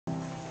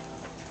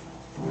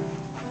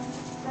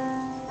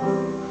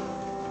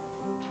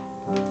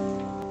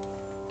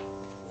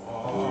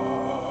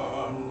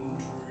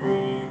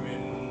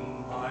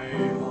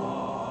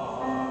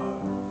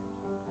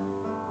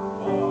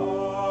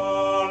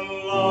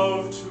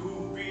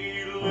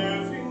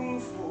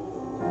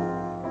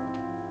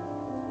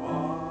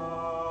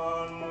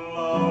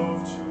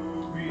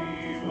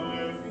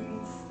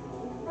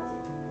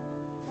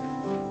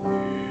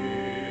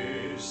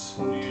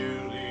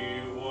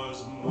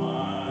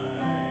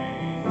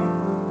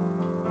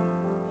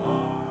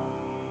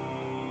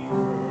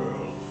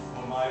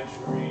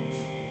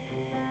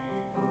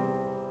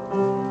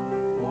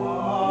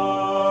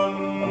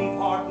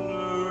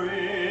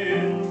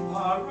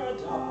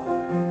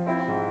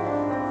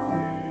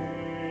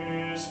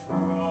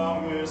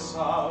bliss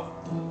of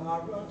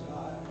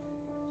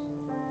paradise.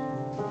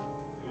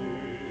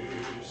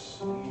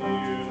 This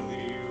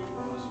nearly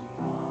was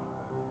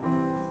mine.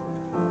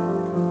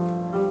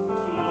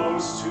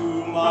 Close to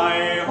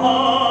my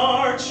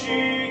heart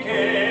she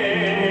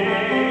came,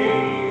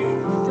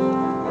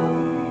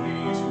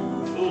 only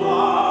to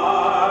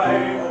fly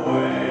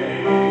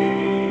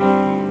away,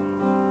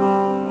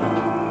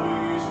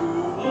 only to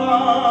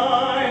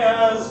fly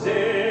as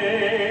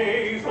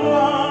day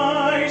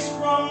flies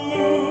from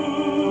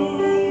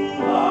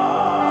moonlight.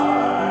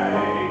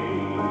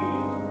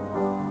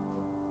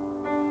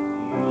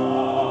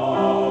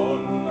 Now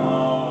I'm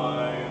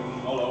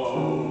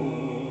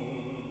alone,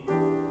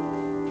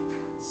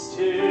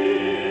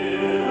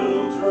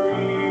 still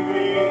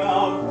dreaming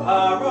of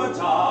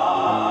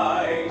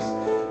paradise,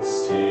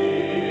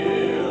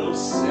 still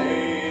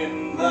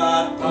saying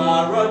that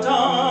paradise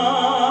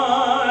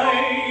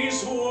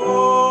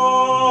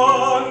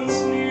once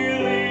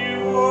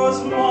nearly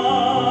was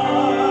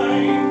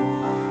mine.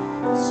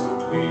 So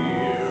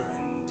clear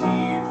and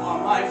deep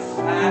are my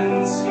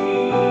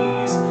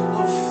fancies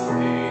of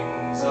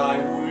things I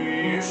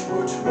wish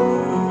were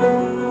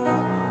true.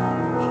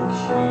 I'll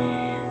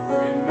keep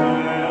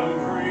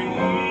remembering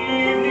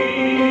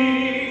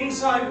evenings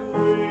I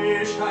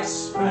wish I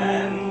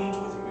spent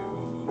with you.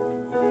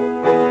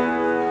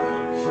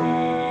 I'll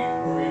keep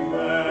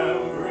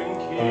remembering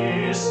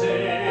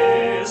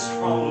kisses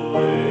from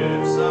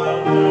lips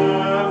I'll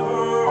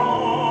never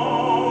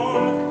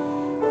own,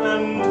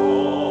 and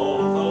all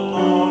the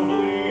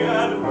lovely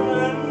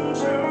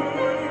adventures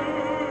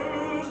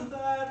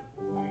that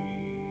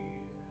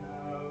we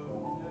have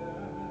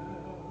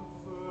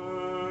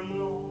never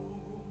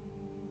known.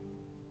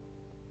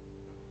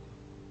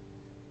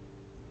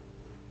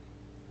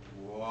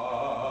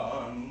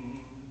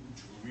 One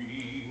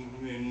dream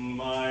in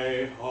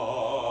my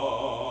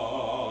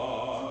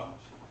heart,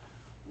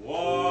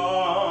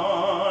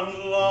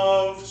 one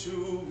love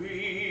to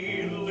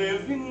be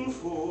living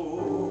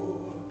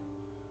for,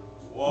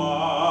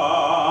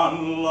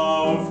 one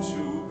love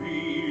to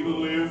be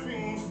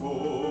living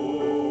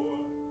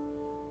for.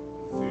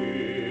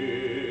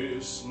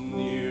 This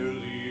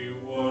nearly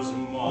was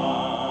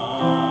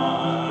mine.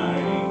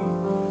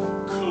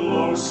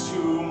 Close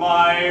to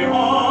my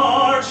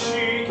heart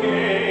she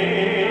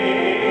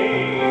came,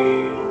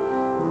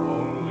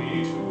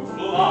 only to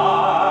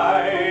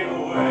fly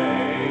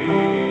away,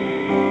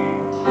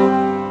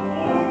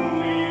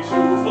 only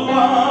to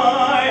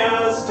fly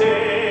as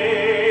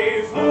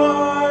day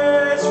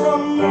flies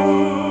from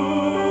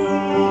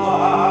moonlight.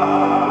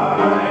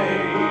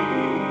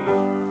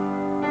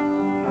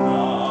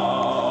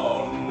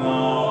 Now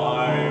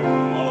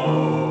I'm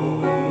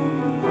alone,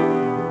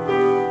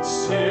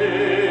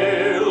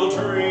 still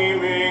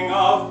dreaming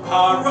of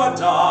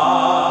paradise,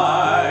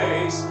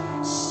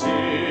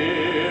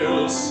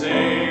 still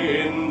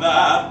saying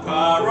that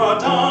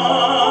paradise